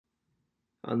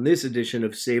On this edition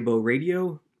of Sabo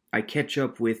Radio, I catch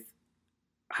up with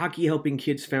Hockey Helping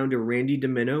Kids founder Randy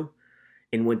Domino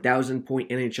and 1,000-point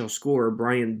NHL scorer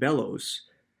Brian Bellows,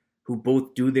 who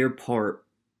both do their part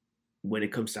when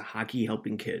it comes to hockey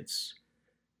helping kids.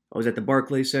 I was at the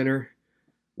Barclays Center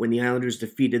when the Islanders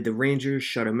defeated the Rangers,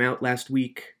 shut them out last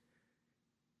week.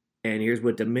 And here's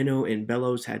what Domino and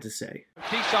Bellows had to say.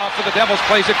 Keesaw for the Devils,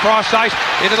 plays it cross ice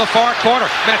into the far corner.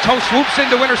 Matteau swoops in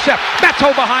to intercept.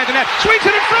 Matteau behind the net, swings it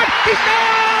in front. He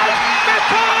scores!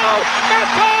 Matteau!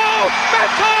 Matteau!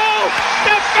 Matteau!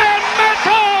 Stefan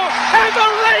Matteau! And the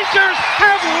Rangers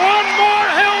have one more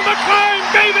hill to climb,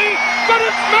 baby! But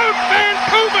it's Mount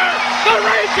Vancouver! The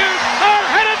Rangers are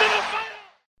headed to the final!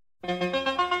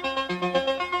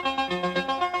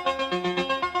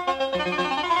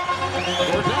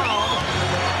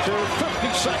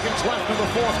 Seconds left in the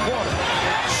fourth quarter.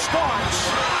 Starks.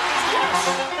 Yes!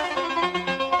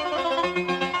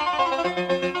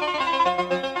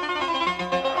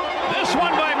 This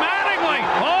one by Mattingly.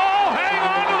 Oh, hang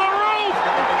on to the roof.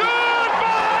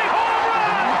 Goodbye, home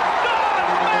run. Don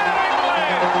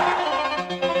Mattingly.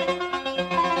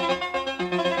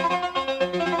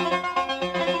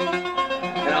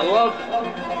 And I love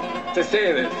to say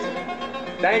this.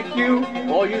 Thank you,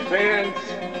 all you fans.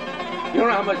 You don't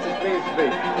know how much this means to me.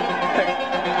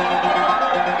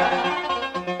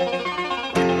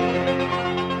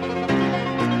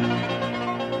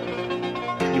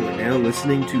 You are now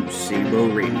listening to Sabo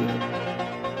Radio,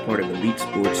 part of Elite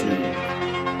Sports News.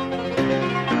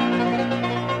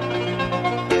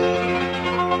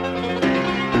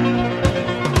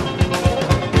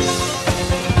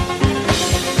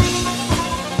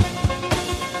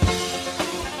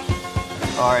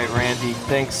 All right, Randy,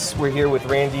 thanks. We're here with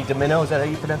Randy Domino. Is that how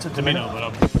you pronounce it? Domino,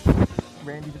 but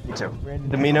Randy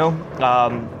Domino,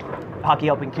 Hockey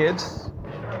Helping Kids.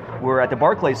 We're at the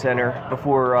Barclays Center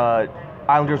before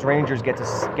Islanders Rangers get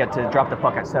to drop the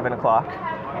puck at 7 o'clock.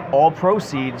 All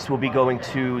proceeds will be going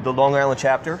to the Long Island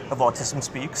chapter of Autism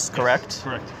Speaks, correct?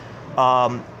 correct.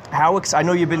 I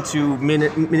know you've been to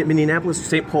Minneapolis,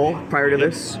 St. Paul prior to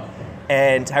this.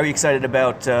 And how are you excited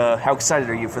about? How excited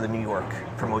are you for the New York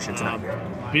promotion tonight?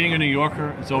 Being a New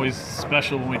Yorker, it's always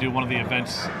special when we do one of the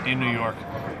events in New York.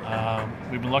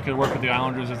 We've been lucky to work with the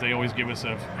Islanders as they always give us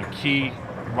a key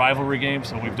rivalry game.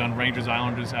 So we've done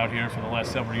Rangers-Islanders out here for the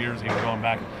last several years, even going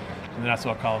back to the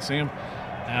Nassau Coliseum.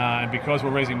 And because we're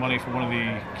raising money for one of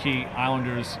the key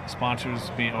Islanders sponsors,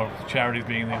 or charities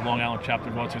being the Long Island chapter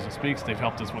of Autism Speaks, they've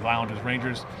helped us with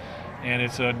Islanders-Rangers. And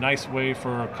it's a nice way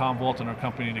for Commvault and our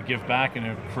company to give back in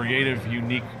a creative,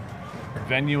 unique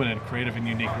venue and in a creative and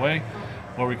unique way,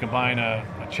 where we combine a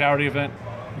charity event,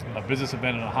 a business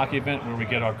event, and a hockey event, where we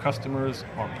get our customers,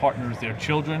 our partners, their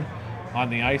children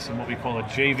on the ice in what we call a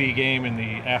JV game in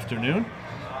the afternoon.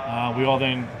 We all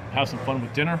then have some fun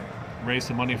with dinner, raise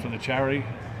some money for the charity,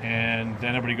 and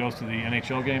then everybody goes to the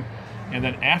NHL game. And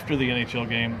then after the NHL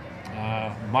game,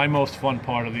 my most fun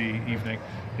part of the evening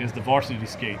is the varsity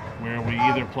skate, where we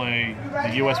either play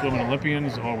the U.S. Women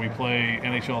Olympians or we play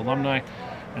NHL alumni,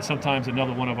 and sometimes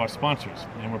another one of our sponsors.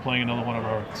 And we're playing another one of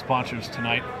our sponsors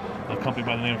tonight, a company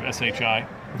by the name of SHI.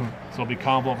 So it'll be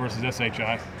Commvault versus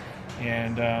SHI.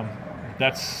 And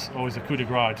that's always a coup de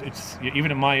grace. It's even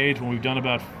at my age, when we've done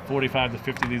about 45 to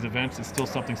 50 of these events, it's still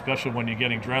something special when you're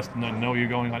getting dressed and then know you're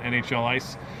going on NHL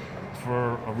ice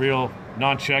for a real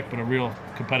non-check, but a real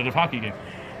competitive hockey game.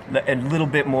 A little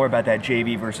bit more about that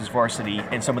JV versus varsity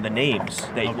and some of the names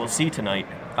that we'll see tonight.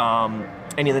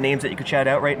 Any of the names that you could shout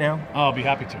out right now? I'll be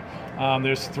happy to.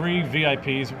 There's 3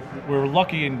 VIPs. We're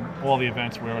lucky in all the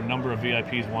events where a number of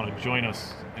VIPs want to join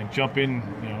us and jump in,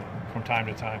 from time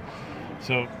to time.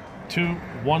 So,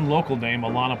 one local name,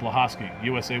 Alana Blahosky,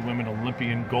 USA Women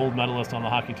Olympian gold medalist on the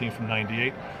hockey team from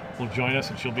 '98, will join us,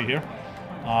 and she'll be here.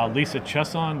 Lisa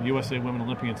Chesson, USA Women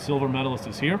Olympian silver medalist,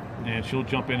 is here, and she'll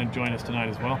jump in and join us tonight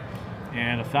as well.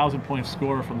 And a 1,000-point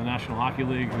scorer from the National Hockey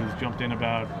League who's jumped in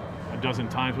about a dozen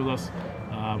times with us,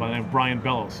 by the name of Brian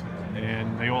Bellows.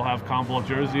 And they all have Commvault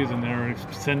jerseys, and they're an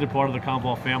extended part of the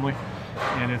Commvault family.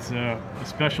 And it's a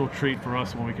special treat for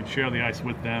us when we can share the ice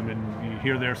with them and you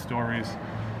hear their stories.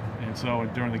 And so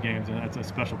during the games, and that's a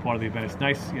special part of the event. It's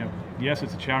nice, yes,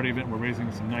 it's a charity event. We're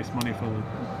raising some nice money for the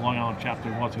Long Island chapter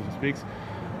of Autism Speaks.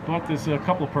 But there's a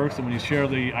couple of perks, and when you share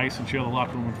the ice and share the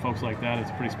locker room with folks like that, it's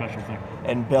a pretty special thing.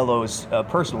 And Bellows,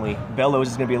 personally, Bellows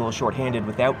is going to be a little short-handed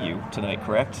without you tonight,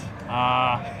 correct?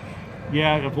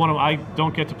 Yeah, if I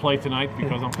don't get to play tonight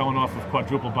because I'm coming off of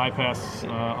quadruple bypass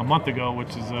a month ago,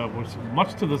 which was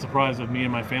much to the surprise of me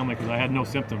and my family because I had no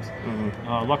symptoms.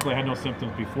 Luckily, I had no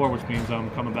symptoms before, which means I'm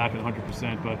coming back at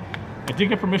 100%. But I did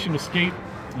get permission to skate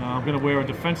I'm going to wear a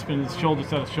defenseman's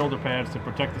set of shoulder pads to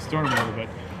protect the sternum a little bit.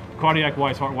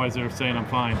 Cardiac-wise, heart-wise, they're saying I'm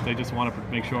fine. They just want to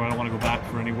make sure I don't want to go back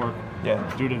for any work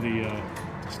due to the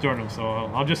sternum. So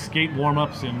I'll just skate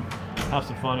warm-ups and have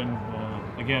some fun.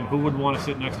 And again, who wouldn't want to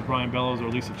sit next to Brian Bellows or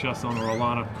Lisa Chesson or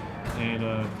Alana?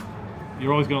 And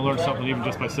you're always going to learn something even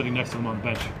just by sitting next to them on the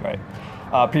bench. Right.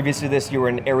 Previous to this, you were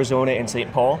in Arizona and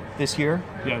St. Paul this year.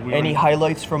 Yeah. Any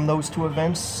highlights from those two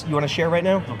events you want to share right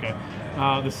now? Okay.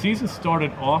 The season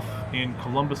started off in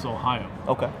Columbus, Ohio.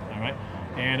 Okay. All right.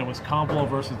 And it was Combo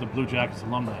versus the Blue Jackets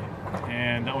alumni.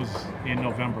 And that was in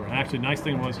November. And actually, the nice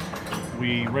thing was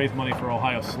we raised money for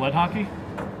Ohio sled hockey,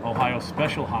 Ohio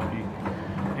special hockey,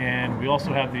 and we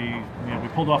also had we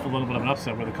pulled off a little bit of an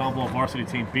upset where the Combo varsity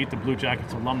team beat the Blue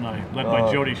Jackets alumni, led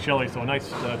by Jody Shelley. So a nice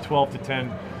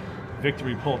 12-10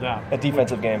 victory pulled out. A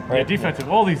defensive game, right? Yeah, defensive.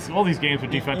 Yeah. All these games were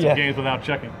defensive games without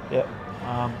checking. Yeah.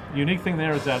 Unique thing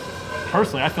there is that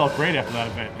personally I felt great after that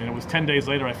event, and it was 10 days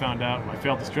later I found out I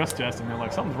failed the stress test, and they're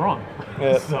like, something's wrong.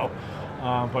 Yeah. So,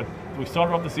 but we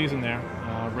started off the season there,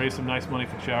 raised some nice money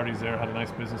for charities there, had a nice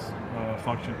business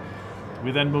function. We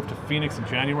then moved to Phoenix in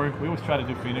January. We always try to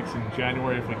do Phoenix in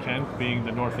January if we can, being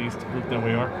the Northeast group that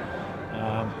we are.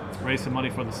 Raised some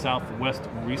money for the Southwest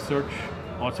Research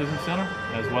Autism Center,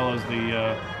 as well as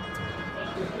the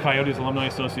Coyotes Alumni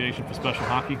Association for Special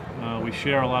Hockey. We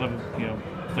share a lot of,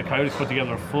 the Coyotes put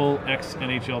together a full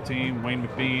ex-NHL team, Wayne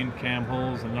McBean, Cam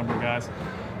Hulls, and a number of guys.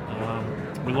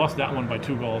 We lost that one by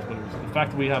 2 goals, but it was the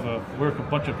fact that we're a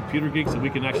bunch of computer geeks, so we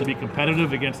can actually be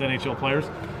competitive against NHL players.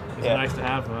 It's nice to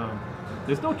have.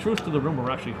 There's no truth to the rumor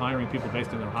we're actually hiring people based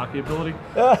on their hockey ability.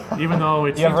 Even though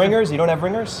it's. You have ringers? You don't have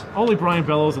ringers? Only Brian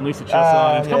Bellows and Lisa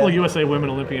Chesson. And a couple of USA Women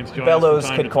Olympians join Bellows us from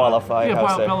time could to time. qualify.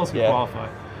 Yeah, Bellows could qualify.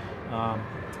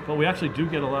 But we actually do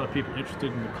get a lot of people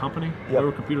interested in the company. We're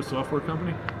a computer software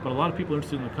company, but a lot of people are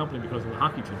interested in the company because of the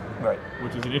hockey team, right?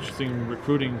 Which is an interesting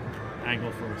recruiting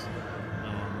angle for us.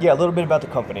 Yeah, a little bit about the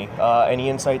company. Any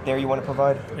insight there you want to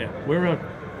provide? Yeah,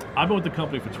 I've been with the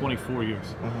company for 24 years.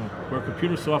 Mm-hmm. We're a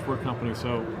computer software company,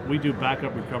 so we do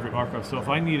backup, recovery, archive. So if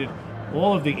I needed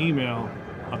all of the email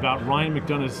about Ryan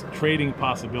McDonough's trading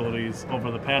possibilities over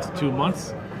the past 2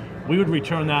 months, we would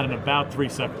return that in about 3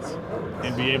 seconds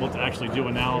and be able to actually do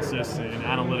analysis and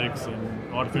analytics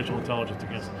and artificial intelligence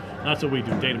against it. That's what we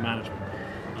do, data management.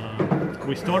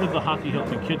 We started the Hockey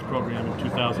Helping Kids program in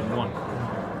 2001.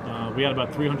 We had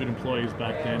about 300 employees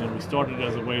back then, and we started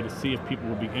as a way to see if people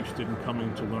would be interested in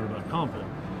coming to learn about Combo.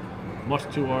 Much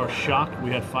to our shock, we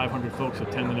had 500 folks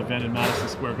attend an event in Madison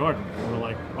Square Garden. And we're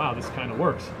like, wow, this kind of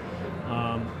works.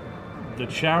 The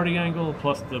charity angle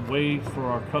plus the way for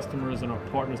our customers and our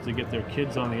partners to get their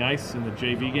kids on the ice in the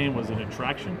JV game was an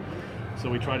attraction. So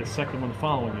we tried a second one the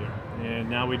following year. And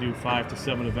now we do 5 to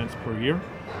 7 events per year.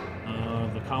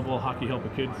 The Combo Hockey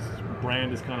Helping Kids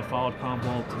brand has kind of followed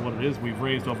Combo to what it is. We've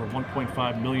raised over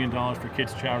 $1.5 million for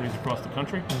kids charities across the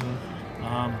country.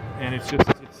 Mm-hmm. And it's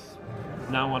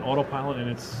now on autopilot, and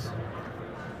it's,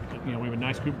 we have a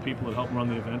nice group of people that help run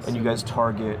the events. And you guys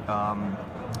target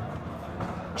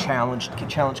challenged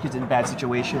kids in bad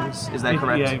situations, is that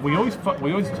correct? Yeah, we always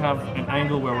have an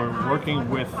angle where we're working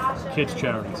with kids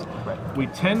charities. Right. We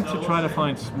tend to try to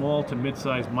find small to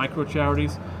mid-sized micro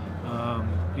charities.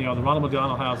 The Ronald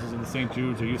McDonald houses in the St.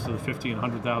 Jude's are used to the $50,000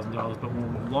 and $100,000, but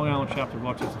when Long Island chapter of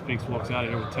Autism Speaks walks out of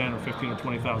here with $10,000 or $15,000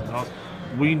 or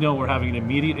 $20,000, we know we're having an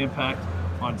immediate impact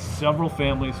on several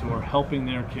families who are helping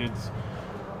their kids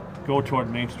go toward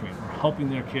mainstream, or helping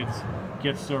their kids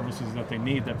get services that they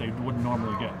need that they wouldn't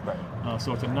normally get. Right.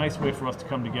 So it's a nice way for us to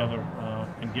come together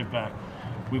and give back.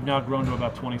 We've now grown to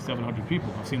about 2,700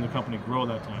 people. I've seen the company grow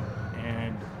that time.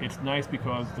 And it's nice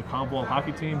because the Combo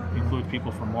hockey team includes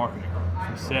people from marketing,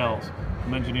 from sales,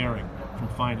 from engineering, from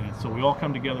finance. So we all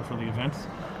come together for the events.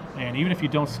 And even if you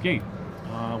don't skate,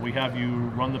 we have you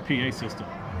run the PA system.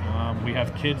 We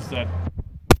have kids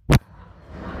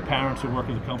parents who work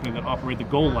at the company that operate the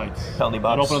goal lights. Penalty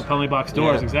box. That open up penalty box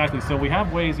doors, exactly. So we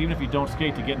have ways, even if you don't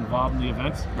skate, to get involved in the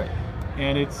events. Right.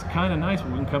 And it's kind of nice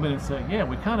when we can come in and say, yeah,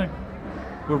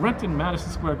 we're renting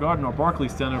Madison Square Garden or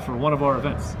Barclays Center for one of our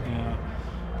events.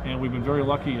 And we've been very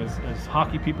lucky, as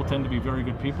hockey people tend to be very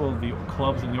good people, the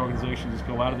clubs and the organizations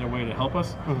go out of their way to help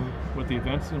us with the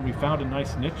events. And we found a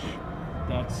nice niche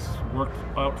that's worked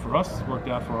out for us, worked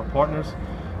out for our partners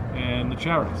and the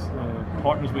charities.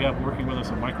 Partners we have working with us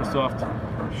are Microsoft,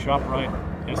 ShopRite,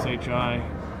 SHI,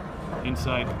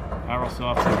 Insight,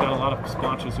 Arrowsoft. We've got a lot of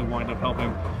sponsors who wind up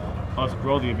helping us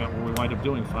grow the event where we wind up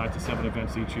doing 5 to 7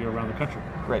 events each year around the country.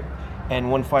 Great. And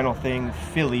one final thing,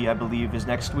 Philly, I believe, is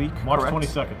next week. March correct?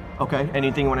 22nd. Okay.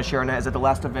 Anything you want to share on that? Is it the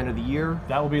last event of the year?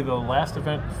 That will be the last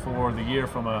event for the year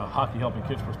from a Hockey Helping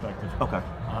Kids perspective. Okay.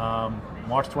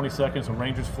 March 22nd is a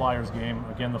Rangers-Flyers game.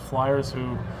 Again, the Flyers,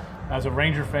 who, as a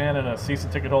Ranger fan and a season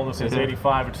ticket holder since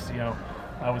 '85, it's, you know,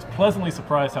 I was pleasantly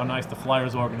surprised how nice the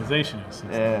Flyers organization is.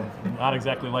 It's not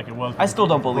exactly like it was. I still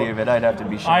don't believe it. I'd have to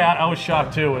be sure. I was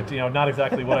shocked too. It, you know, not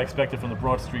exactly what I expected from the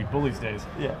Broad Street Bullies days.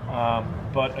 Yeah.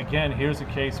 But again, here's a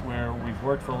case where we've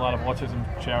worked for a lot of autism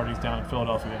charities down in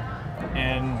Philadelphia,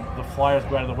 and the Flyers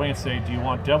go out of the way and say, "Do you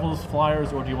want Devils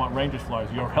Flyers or do you want Rangers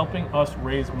Flyers? You're helping us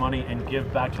raise money and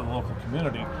give back to the local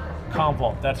community.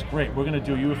 Convault, that's great. We're going to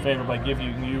do you a favor by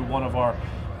giving you one of our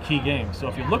key games." So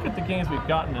if you look at the games we've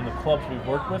gotten and the clubs we've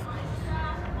worked with,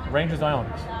 Rangers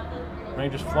Islanders,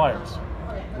 Rangers Flyers.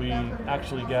 We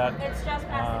actually got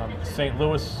St.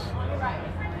 Louis,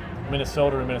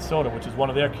 Minnesota, which is one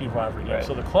of their key rivalry games. Right.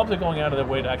 So the clubs are going out of their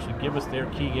way to actually give us their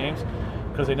key games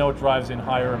because they know it drives in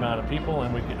higher amount of people,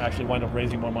 and we can actually wind up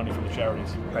raising more money for the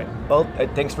charities. Right. Well,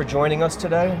 thanks for joining us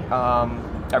today.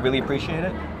 I really appreciate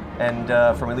it. And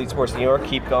from Elite Sports New York,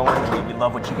 keep going. We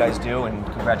love what you guys do, and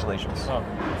congratulations.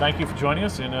 Thank you for joining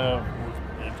us and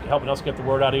helping us get the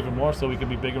word out even more so we can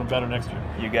be bigger and better next year.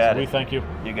 You got it. We thank you.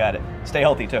 You got it. Stay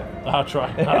healthy, too. I'll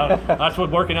try. That's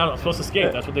what working out. I'm supposed to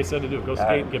skate. That's what they said to do. Go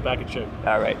skate and get back in shape.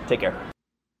 All right. Take care.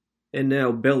 And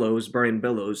now Brian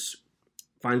Bellows,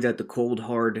 finds out the cold,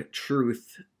 hard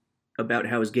truth about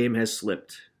how his game has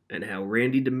slipped and how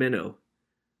Randy Domino,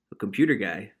 a computer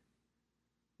guy,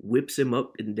 whips him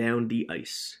up and down the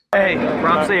ice. Hey,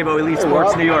 Rob Sabo, Elite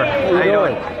Sports New York. How you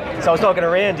doing? So I was talking to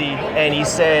Randy, and he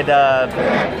said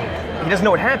he doesn't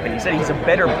know what happened. He said he's a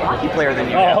better hockey player than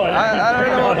you now. I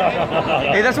don't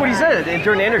know. Hey, that's what he said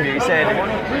during the interview. He said,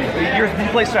 you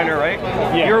play center, right?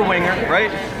 Yeah. You're a winger,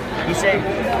 right? He said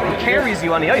he carries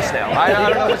you on the ice now. I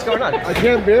don't know what's going on. I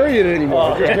can't bury it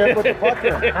anymore. I just can't put the puck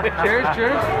there. Cheers.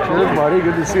 Cheers, buddy.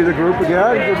 Good to see the group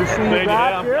again. Good to see you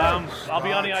back here. I'll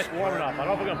be on the ice warming up. I don't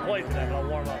know if we're going to play today, but I'll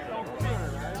warm up.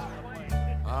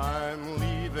 I'm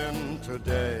leaving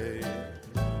today.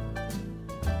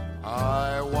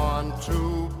 I want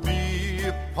to be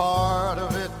a part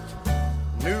of it.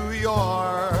 New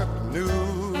York,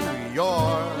 New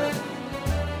York.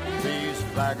 These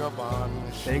vagabonds.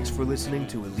 Thanks for listening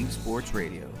to Elite Sports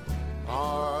Radio.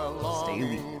 Stay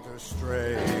elite. To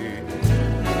stray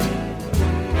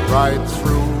right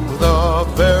through the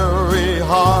very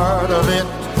heart of it.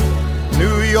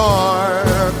 New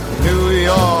York, New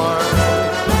York.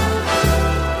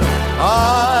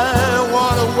 I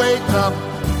want to wake up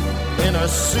in a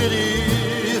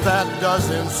city that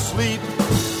doesn't sleep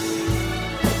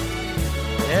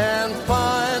and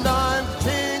find I'm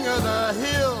king of the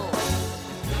hill,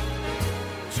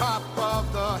 top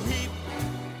of the heap.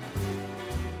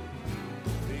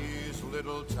 These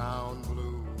little town blues